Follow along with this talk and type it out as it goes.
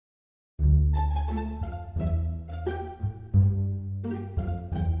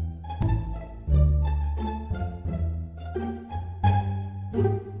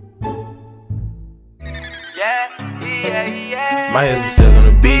My hands says on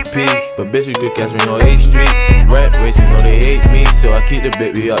the BP, but bitch you could catch me on 8th Street. Rat race, you know they hate me, so I keep the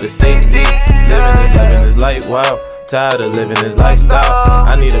baby out the safety. Living this life in this light, wow. Tired of living this lifestyle.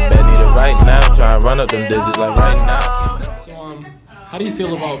 I need a bed, need it right now. Try and run up them digits like right now. So how do you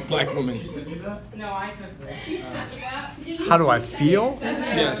feel about black women? How do I feel?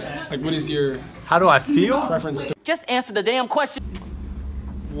 Yes. Like, what is your How do I feel? preference to? Just answer the damn question.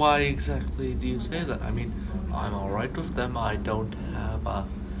 Why exactly do you say that? I mean, I'm alright with them. I don't have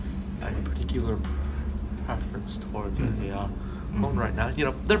any particular preference towards a woman right now. You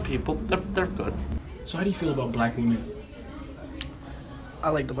know, they're people. They're good. So how do you feel about black women? I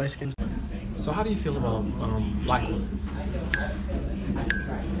like the light skins. So how do you feel about black women?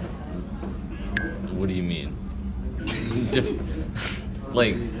 What do you mean?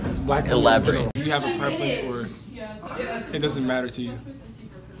 Like, Black women elaborate. in general. Do you have a preference, or it doesn't matter to you?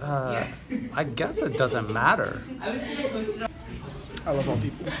 I guess it doesn't matter. I love all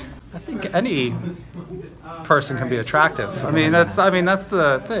people. I think any person can be attractive. I mean, that's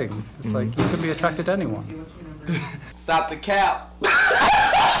the thing. It's like you can be attracted to anyone. Stop the cap.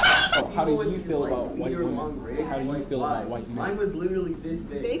 How do you feel about white women? How do you feel about white men? Mine was literally this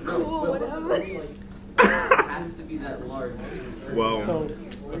big. They cool, whatever. It has to be that large. Well,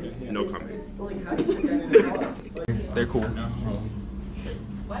 Okay, yeah. no comment. They're cool.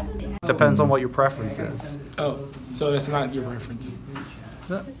 Depends on what your preference is. Oh, so that's not your preference.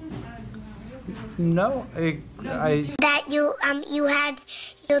 No, That you had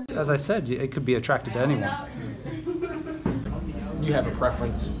as I said, it could be attracted to anyone. You have a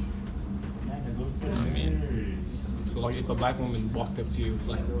preference. So like, if a black woman walked up to you, it's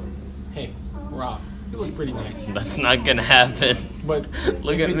like, "Hey, Rob, you look pretty nice." That's not gonna happen. But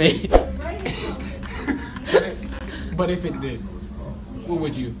Look if at it me. But if it did, what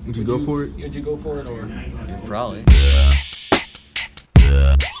would you? Would you go for it? Would you go for it, or? Probably.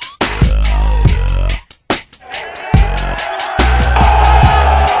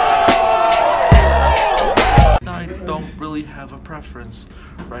 I don't really have a preference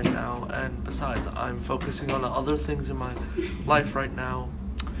right now, and besides, I'm focusing on other things in my life right now.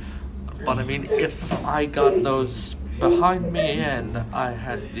 But I mean, if I got those behind me and I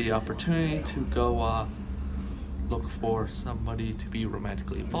had the opportunity to go look for somebody to be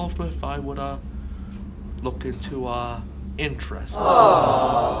romantically involved with, I would look into interests,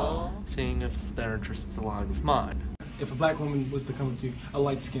 seeing if their interests align with mine. If a black woman was to come up to you, a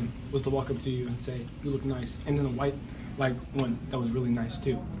light skin was to walk up to you and say, "You look nice," and then a white, like one that was really nice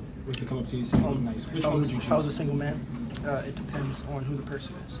too, was to come up to you and say, "You look nice," which one would you choose? If I was a single man, it depends on who the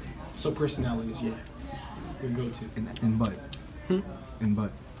person is. So personality is your go-to. And butt. And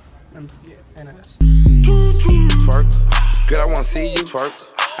butt. And ass. Twerk. Girl, I wanna see you twerk.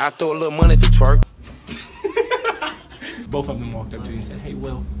 I throw a little money if you twerk. Both of them walked up to you and said, "Hey,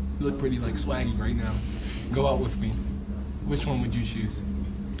 Will, you look pretty like swaggy right now. Go out with me." Which one would you choose?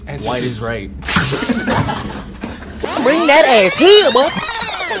 Answer White please. is right. Bring that ass here, boy.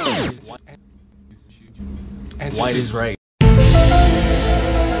 Answer White please. is right.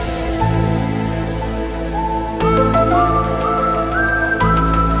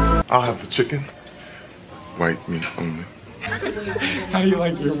 I'll have the chicken. White meat only. How do you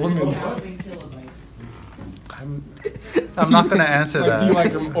like your woman? I'm not gonna answer Like, that. do you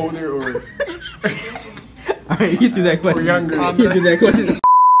like them older or Alright, you do that question. or younger? You do that question.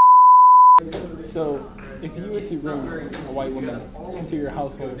 So, if you were to bring a white woman into your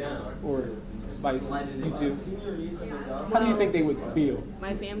household, or vice, you two, how do you think they would feel?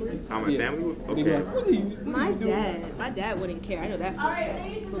 my family. How my family was? Would they be like, "What are you?" My dad wouldn't care. I know that for a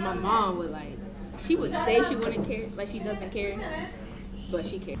fact. But my mom would like. She would say she wouldn't care, like she doesn't care, but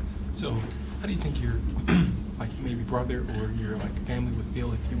she cares. So, how do you think your like maybe brother or your like family would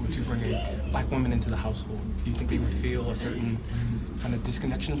feel if you were to bring a black woman into the household? Do you think they would feel a certain kind of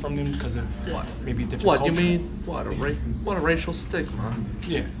disconnection from them because of what? Maybe different What culture? you mean? What a racial stigma?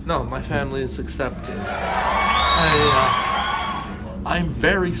 Yeah. No, my family is accepting. I'm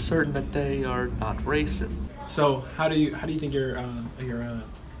very certain that they are not racist. So how do you think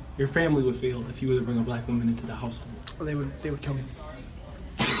your family would feel if you were to bring a black woman into the household? Well, they would kill me.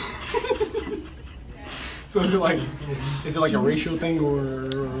 So is it like a racial thing or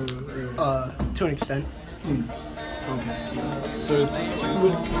To an extent. Okay. So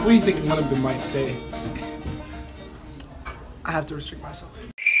what do you think one of them might say? I have to restrict myself.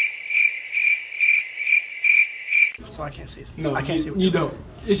 So I can't say something. No, I can't say what you they don't.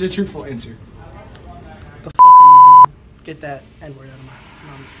 It's a truthful answer. The f are you doing? Get that N-word out of my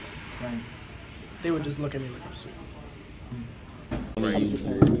mom's head. Right. They would just look at me like I'm stupid.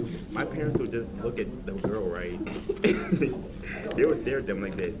 right? My parents would just look at the girl, right? They would stare at them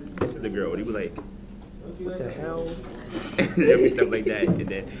like that. This is the girl. They would like, what the hell? There would be stuff like that, and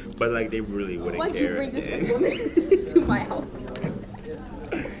then, but like they really wouldn't care. Why'd you bring this woman to my house?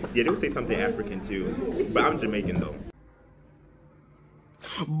 Yeah, they would say something African too, but I'm Jamaican though.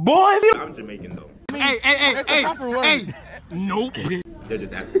 Boy, I'm Jamaican though. Hey, nope. They're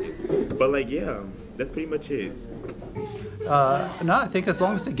just African. But like, yeah, that's pretty much it. No, I think as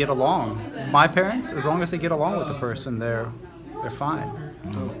long as they get along, my parents, as long as they get along with the person, they're fine.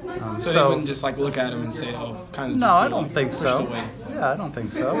 So they wouldn't just like look at him and say, "Oh, kind of." No, I don't think so. Away. Yeah, I don't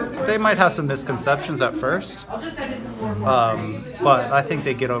think so. They might have some misconceptions at first, but I think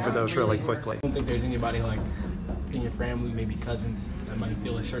they get over those really quickly. I don't think there's anybody like in your family, maybe cousins, that might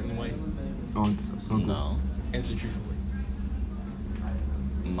feel a certain way. No. Answer truthfully.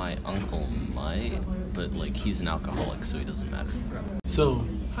 My uncle might, but like he's an alcoholic, so he doesn't matter. So,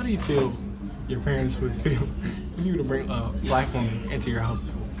 how do you feel your parents would feel if you were to bring a black woman into your house,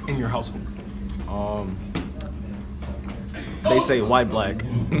 in your household? They say white black.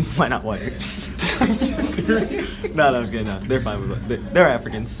 Why not white? Serious? No, I'm kidding. No, they're fine with it. They're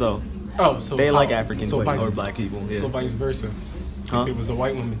Africans, so. Oh, so they like Africans or black people. Yeah. So vice versa. Huh? If it was a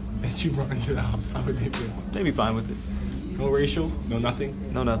white woman that you brought into the house, how would they feel? They'd be fine with it. No racial? No nothing?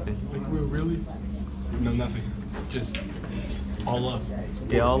 No nothing. Like, really? No nothing. Just all love.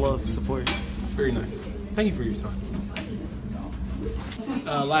 Support. Yeah, all love, support. It's very nice. Thank you for your time.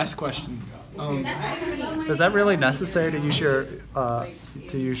 Last question. Is that really necessary to use your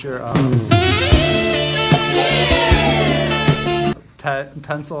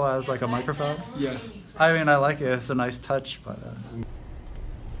pencil as like a microphone? Yes. I mean, I like it. It's a nice touch, but.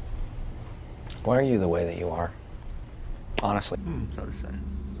 Why are you the way that you are? Honestly. So to say.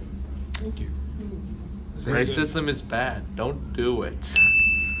 Thank you. Racism is bad. Don't do it.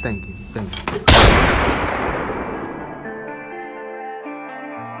 Thank you. Thank you.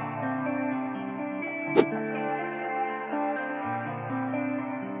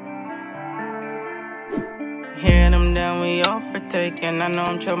 Hearing them down, we all for taking. I know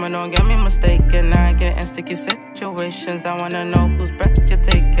I'm trouble, don't get me mistaken. I get in sticky situations. I wanna know whose breath you're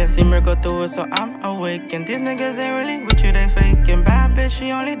taking. See me go through it, so I'm awakened. These niggas ain't really with you, they faking. Bad bitch,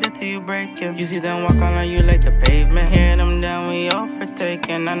 she only dead till you breaking. You see them walk on you like the pavement. Hearing them down, we all for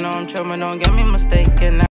taking. I know I'm trouble, don't get me mistaken.